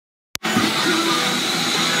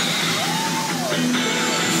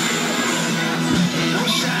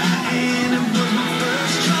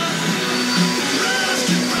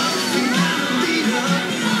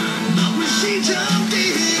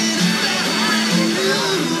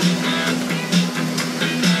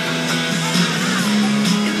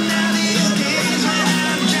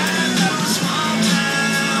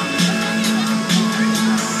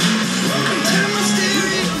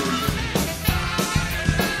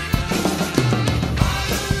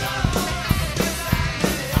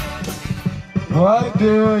Why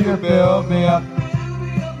do you build me up?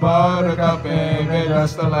 Buttercup, baby,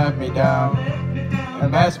 just to let me down and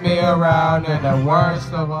mess me around, and the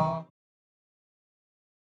worst of all.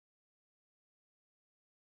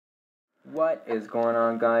 What is going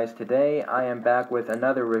on, guys? Today I am back with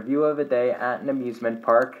another review of a day at an amusement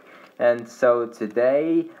park. And so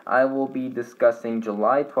today I will be discussing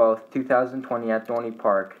July 12th, 2020 at Dorney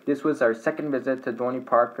Park. This was our second visit to Dorney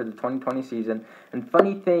Park for the 2020 season. And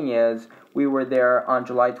funny thing is, we were there on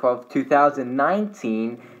July 12th,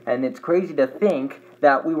 2019, and it's crazy to think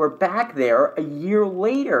that we were back there a year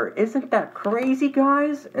later. Isn't that crazy,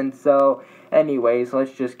 guys? And so, anyways,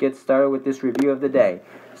 let's just get started with this review of the day.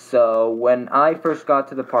 So, when I first got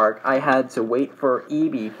to the park, I had to wait for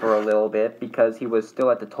Evie for a little bit because he was still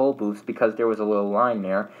at the toll booths because there was a little line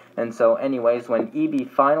there. And so, anyways, when Evie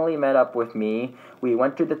finally met up with me, we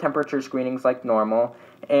went through the temperature screenings like normal.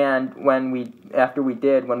 And when we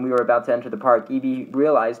were about to enter the park, Evie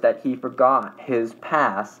realized that he forgot his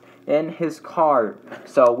pass in his car.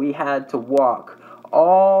 So we had to walk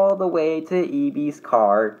all the way to Evie's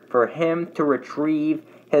car for him to retrieve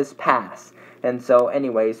his pass. And so,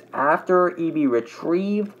 anyways, after Evie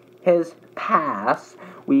retrieved his pass,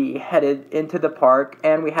 we headed into the park,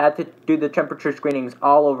 and we had to do the temperature screenings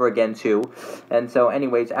all over again, too. And so,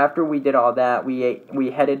 anyways, after we did all that,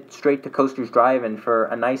 we headed straight to Coaster's Drive-In for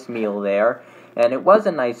a nice meal there. And it was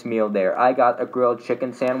a nice meal there. I got a grilled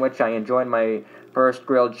chicken sandwich. I enjoyed my first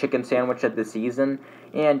grilled chicken sandwich of the season.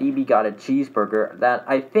 And Evie got a cheeseburger that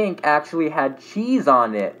I think actually had cheese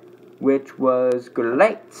on it, which was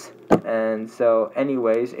great. And so,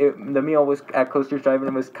 anyways, the meal was at Coaster's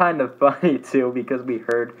Drive-In was kind of funny, too, because we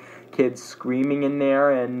heard kids screaming in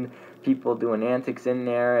there and people doing antics in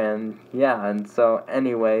there, and yeah, and so,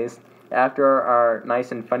 anyways, after our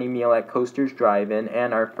nice and funny meal at Coaster's Drive-In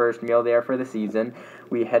and our first meal there for the season,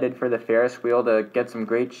 we headed for the Ferris wheel to get some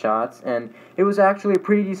great shots, and it was actually a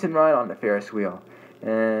pretty decent ride on the Ferris wheel.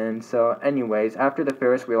 And so, anyways, after the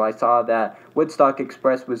Ferris wheel, I saw that Woodstock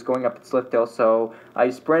Express was going up its lift hill, so I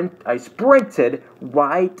sprinted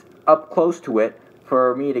right up close to it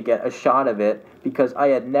for me to get a shot of it, because I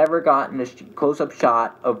had never gotten a close-up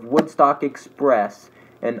shot of Woodstock Express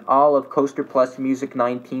in all of Coaster Plus Music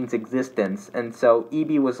 19's existence. And so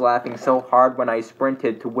Evie was laughing so hard when I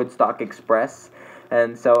sprinted to Woodstock Express.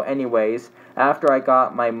 And so, anyways, after I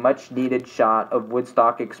got my much-needed shot of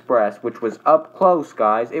Woodstock Express, which was up close,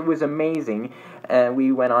 guys, it was amazing, and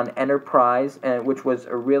we went on Enterprise, which was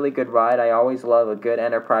a really good ride. I always love a good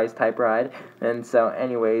Enterprise-type ride. And so,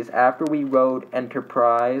 anyways, after we rode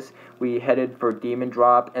Enterprise, we headed for Demon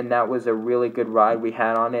Drop, and that was a really good ride we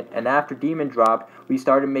had on it. And after Demon Drop, we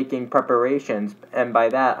started making preparations, and by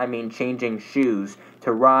that, I mean changing shoes,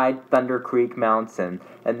 to ride Thunder Creek Mountain.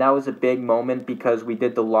 And that was a big moment because we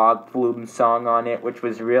did the log flume song on it, which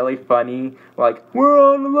was really funny. Like, we're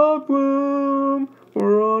on the log flume!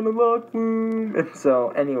 We're on the log flume! And so,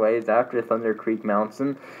 anyways, after Thunder Creek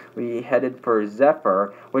Mountain, we headed for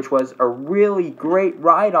Zephyr, which was a really great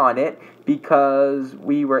ride on it because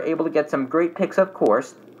we were able to get some great pics, of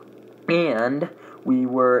course, and we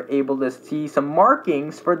were able to see some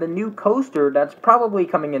markings for the new coaster that's probably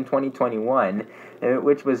coming in 2021,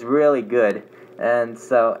 which was really good. And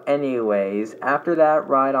so, anyways, after that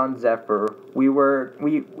ride on Zephyr, we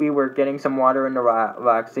were getting some water in the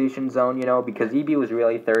relaxation zone, because Evie was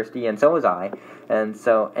really thirsty, and so was I. And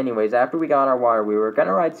so, anyways, after we got our water, we were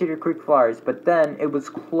gonna ride Cedar Creek Flowers, but then it was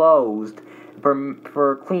closed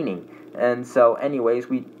for cleaning. And so, anyways,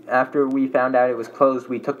 after we found out it was closed,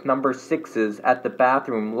 we took number 6s at the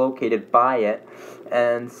bathroom located by it.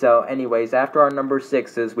 And so, anyways, after our number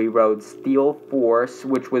 6s, we rode Steel Force,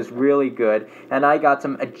 which was really good. And I got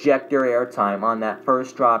some ejector airtime on that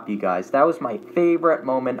first drop, you guys. That was my favorite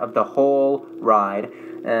moment of the whole ride.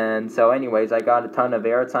 And so, anyways, I got a ton of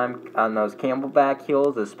airtime on those Camelback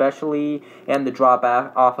hills, especially, and the drop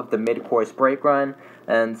off of the mid-course brake run.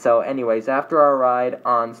 And so, anyways, after our ride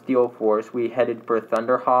on Steel Force, we headed for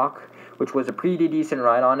Thunderhawk, which was a pretty decent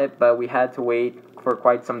ride on it, but we had to wait for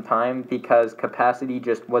quite some time because capacity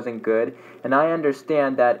just wasn't good. And I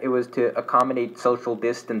understand that it was to accommodate social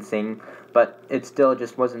distancing, but it still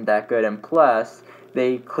just wasn't that good. And plus,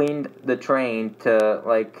 they cleaned the train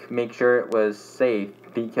to, make sure it was safe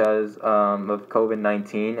because of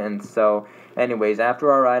COVID-19. And so, anyways,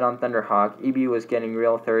 after our ride on Thunderhawk, Evie was getting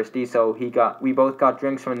real thirsty, so we both got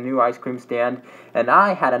drinks from the new ice cream stand, and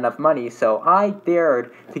I had enough money, so I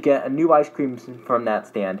dared to get a new ice cream from that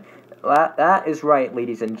stand. That is right,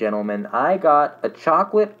 ladies and gentlemen. I got a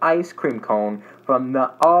chocolate ice cream cone from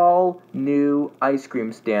the all-new ice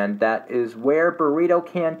cream stand that is where Burrito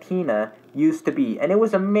Cantina used to be. And it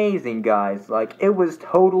was amazing, guys. Like, it was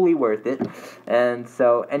totally worth it. And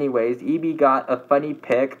so, anyways, EB got a funny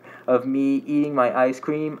pic of me eating my ice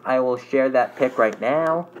cream. I will share that pic right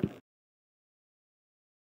now.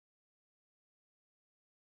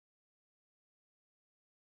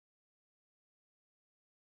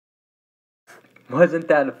 Wasn't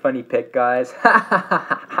that a funny pic, guys?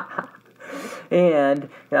 And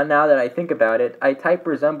now that I think about it, I type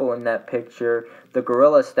resemble in that picture the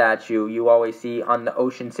gorilla statue you always see on the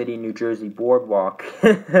Ocean City, New Jersey boardwalk,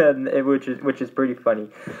 which is pretty funny.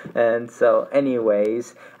 And so,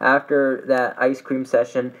 anyways, after that ice cream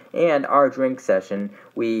session and our drink session,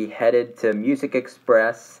 we headed to Music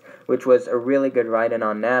Express, which was a really good ride. And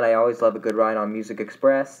on that, I always love a good ride on Music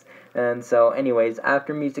Express. And so, anyways,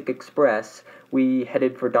 after Music Express, we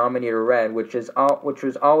headed for Dominator Red, which was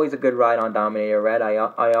always a good ride on Dominator Red.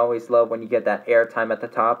 I always love when you get that airtime at the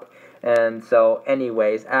top. And so,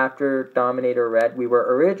 anyways, after Dominator Red, we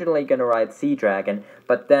were originally going to ride Sea Dragon,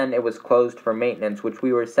 but then it was closed for maintenance, which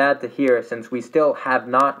we were sad to hear since we still have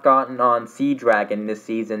not gotten on Sea Dragon this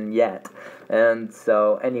season yet. And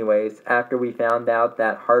so, anyways, after we found out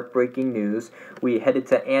that heartbreaking news, we headed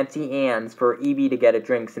to Auntie Anne's for EB to get a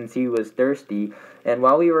drink since he was thirsty. And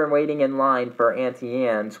while we were waiting in line for Auntie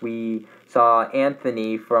Anne's, we saw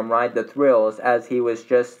Anthony from Ride the Thrills as he was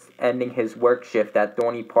just ending his work shift at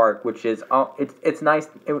Dorney Park, which is it's nice.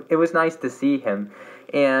 It was nice to see him,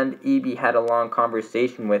 and EB had a long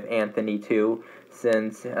conversation with Anthony too,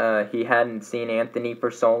 since he hadn't seen Anthony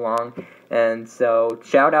for so long. And so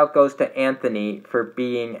shout out goes to Anthony for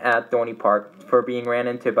being at Dorney Park, for being ran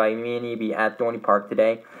into by me and EB at Dorney Park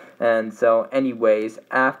today. And so, anyways,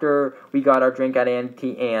 after we got our drink at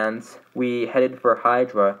Auntie Anne's, we headed for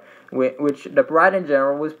Hydra, which the ride in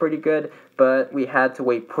general was pretty good, but we had to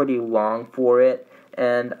wait pretty long for it.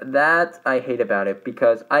 And that I hate about it,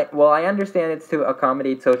 because I understand it's to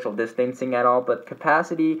accommodate social distancing at all, but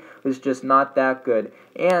capacity was just not that good.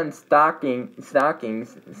 And stackings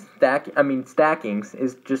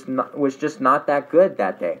was just not that good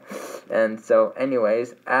that day. And so,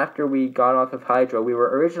 anyways, after we got off of Hydro, we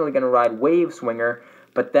were originally going to ride Wave Swinger,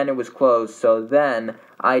 but then it was closed. So then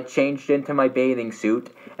I changed into my bathing suit,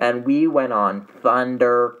 and we went on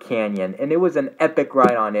Thunder Canyon. And it was an epic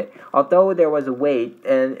ride on it. Although there was a wait,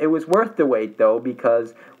 and it was worth the wait, though,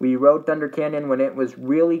 because we rode Thunder Canyon when it was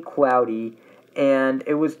really cloudy, and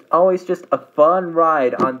it was always just a fun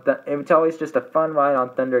ride on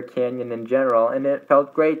Thunder Canyon in general, and it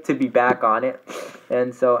felt great to be back on it.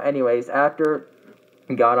 And so, anyways, after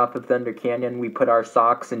we got off of Thunder Canyon, we put our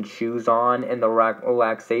socks and shoes on in the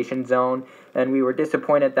relaxation zone, and we were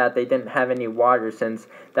disappointed that they didn't have any water, since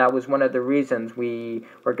that was one of the reasons we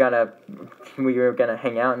were gonna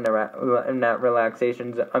hang out in that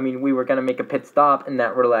relaxation zone. I mean, we were gonna make a pit stop in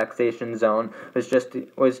that relaxation zone. Was just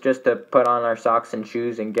to put on our socks and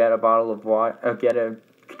shoes and get a bottle of water, get a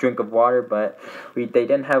drink of water, but they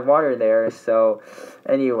didn't have water there. So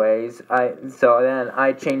anyways, then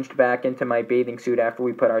I changed back into my bathing suit after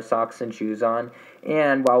we put our socks and shoes on,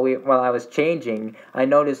 and while I was changing, I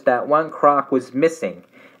noticed that one Croc was missing.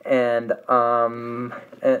 And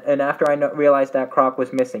after I realized that Croc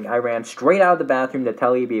was missing, I ran straight out of the bathroom to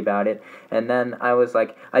tell EB about it. And then I was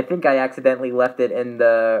like, I think I accidentally left it in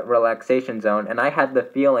the relaxation zone. And I had the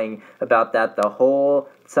feeling about that the whole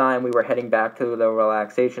time we were heading back to the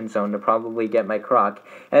relaxation zone to probably get my Croc.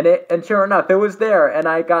 And sure enough, it was there. And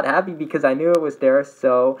I got happy because I knew it was there.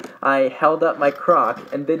 So I held up my Croc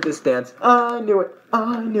and did this dance. I knew it.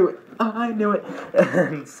 I knew it. I knew it.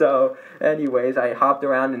 And so, anyways, I hopped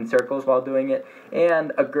around in circles while doing it,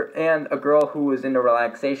 and a girl who was in the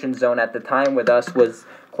relaxation zone at the time with us was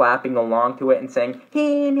clapping along to it and saying,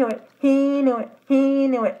 "He knew it, he knew it, he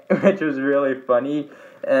knew it," which was really funny.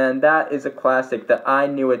 And that is a classic, the I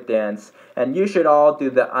knew it dance. And you should all do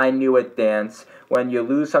the I knew it dance when you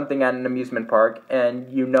lose something at an amusement park and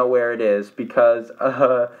you know where it is, because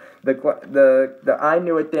the I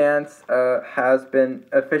knew it dance has been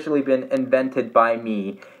officially been invented by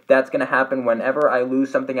me. That's going to happen whenever I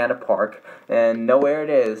lose something at a park and know where it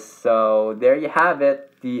is. So there you have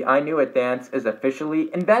it. The I knew it dance is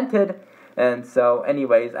officially invented. And so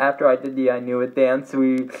anyways, after I did the I knew it dance,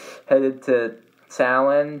 we headed to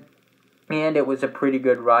Talon, and it was a pretty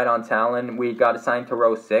good ride on Talon. We got assigned to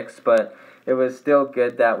row 6, but it was still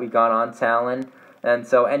good that we got on Talon. And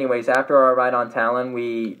so anyways, after our ride on Talon,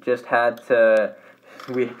 we just had to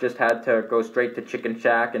go straight to Chicken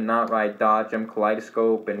Shack and not ride Dodgem,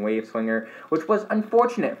 Kaleidoscope, and Wave Swinger, which was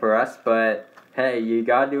unfortunate for us, but hey, you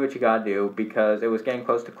gotta do what you gotta do because it was getting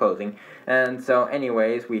close to closing. And so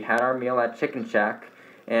anyways, we had our meal at Chicken Shack.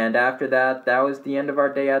 And after that, that was the end of our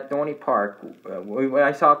day at Dorney Park.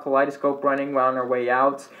 I saw Kaleidoscope running on our way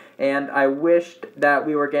out, and I wished that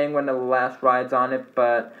we were getting one of the last rides on it,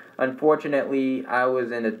 but unfortunately, I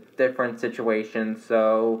was in a different situation,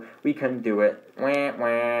 so we couldn't do it. Wah,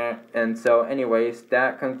 wah. And so, anyways,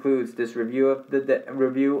 that concludes this review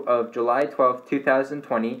of July 12th,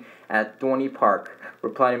 2020 at Dorney Park.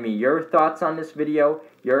 Reply to me your thoughts on this video,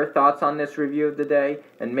 your thoughts on this review of the day,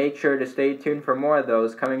 and make sure to stay tuned for more of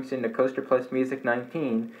those coming soon to Coaster Plus Music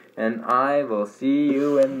 19, and I will see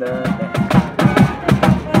you in the next one.